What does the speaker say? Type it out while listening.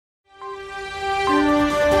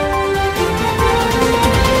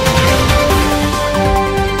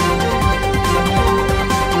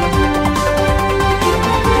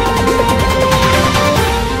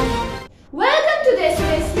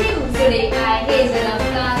Hazel of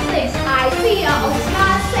class 6, Isia of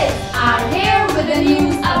class 6 are here with the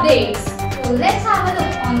news updates. So let's have a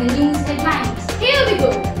look on the news headlines. Here we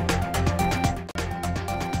go.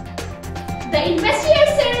 The investiture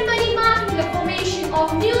ceremony marking the formation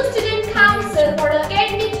of new student council for the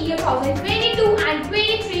academic year 2022 and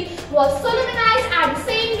 23 was solemnized at the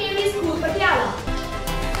St. Mary's School, Patiala.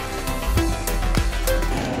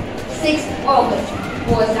 6th August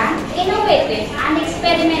was an innovative and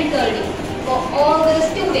experimental day for all the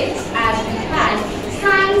students as we had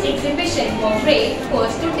science exhibition for grade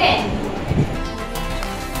 1st to 10th.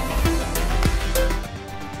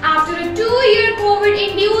 After a 2-year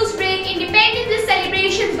COVID-induced break, Independence Day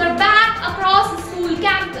celebrations were back across the school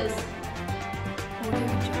campus.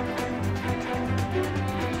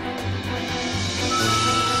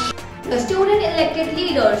 The student-elected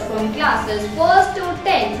leaders from classes 1st to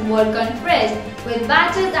 10th were confessed with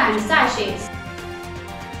badges and sachets.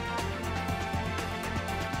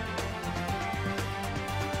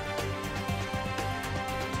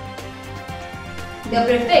 The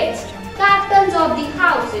prefects, captains of the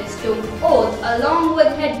houses, took oath along with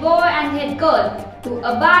head boy and head girl to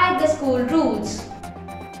abide the school rules.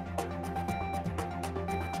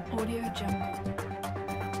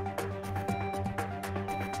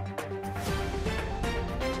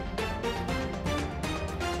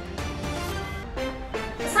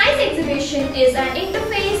 Science exhibition is an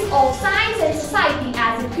interface of science and society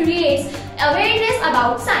as it creates awareness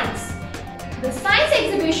about science. The science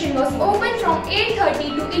exhibition was open from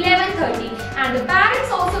 8:30 to 11:30 and the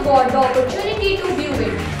parents also got the opportunity to view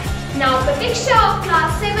it. Now Patiala of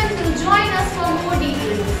class 7 will join us for more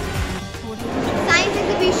details. Science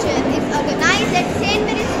exhibition is organized at St.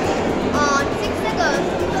 Mary's School on 6th August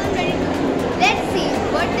 2022. Let's see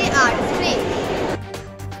what they are displaying.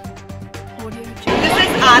 This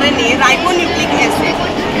is RNA, ribonucleic acid.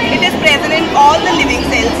 It is present in all the living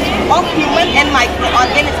cells of human and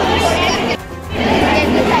microorganisms.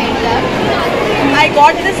 I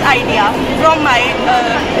got this idea from my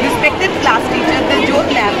respected class teacher, the Jyot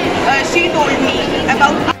ma'am. She told me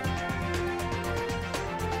about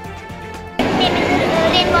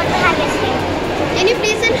Rainwater harvesting. Can you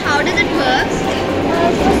please tell how does it work?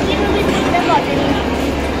 Firstly, we will put the water in it.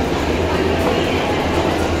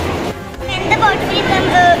 Then the water will come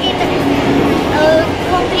in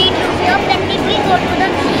complete flow. Then it will go to the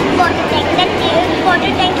water tank. Then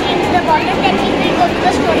water tank into the water. Then it will go to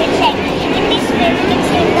the storage tank. In this way, we can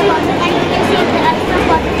save the water and we can save the earth from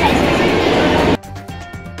water crisis.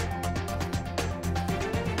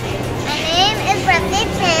 My name is Pratik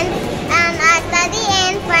Sen and I study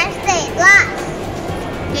in first class.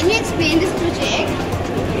 Can you explain this project?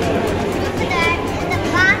 Jupiter is the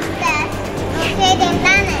fastest rotating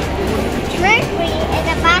planet. Mercury is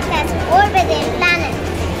the fastest orbiting planet.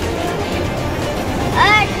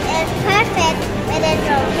 Earth is perfect with its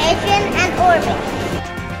rotation and orbit.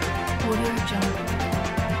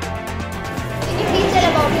 Can you please tell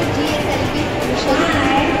about the GSLV mission?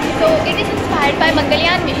 So it is inspired by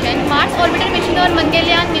Mangalyaan mission. Mars Orbiter Mission or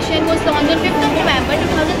Mangalyaan mission was launched on 5th of November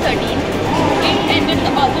 2013. It entered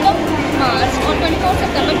the orbit of Mars on 24th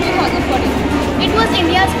September 2014. It was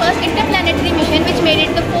India's first interplanetary mission which made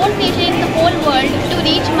it the 4th nation in the whole world to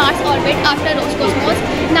reach Mars orbit after Roscosmos,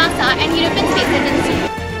 NASA and European Space Agency.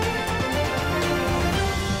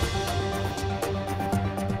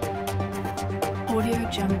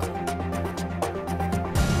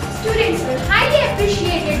 Students were highly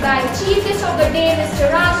appreciated by the Chief Guest of the Day,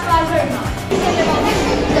 Mr. Raj Verma.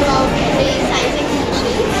 About today's science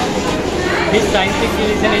exhibition. This science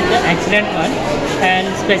exhibition is an excellent one, and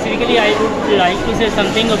specifically I would like to say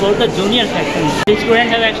something about the junior section. The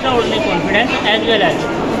students have extraordinary confidence as well as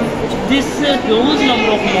this huge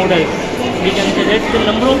number of models. We can say that the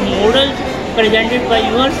number of models presented by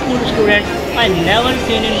your school students I never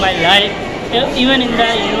seen in my life, even in the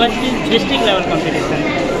university district level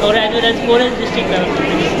competition or as well as college district level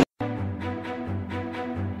competition.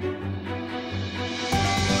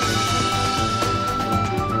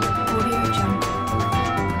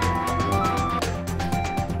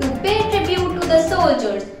 To pay tribute to the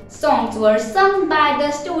soldiers, songs were sung by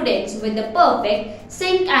the students with the perfect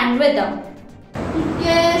sync and rhythm.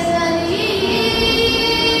 Yes,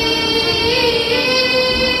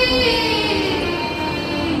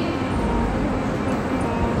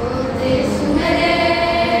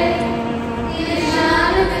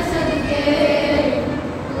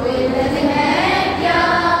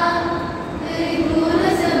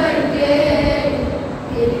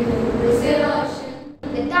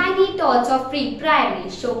 of pre-primary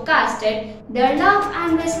showcased their love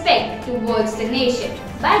and respect towards the nation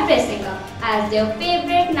by dressing up as their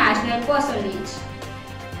favorite national personage.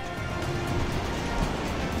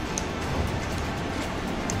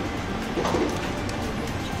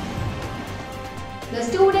 The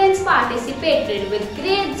students participated with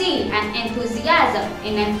great zeal and enthusiasm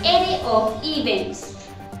in an array of events.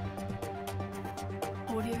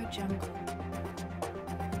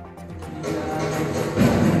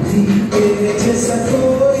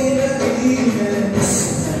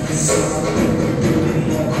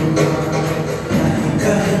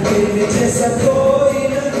 जैसा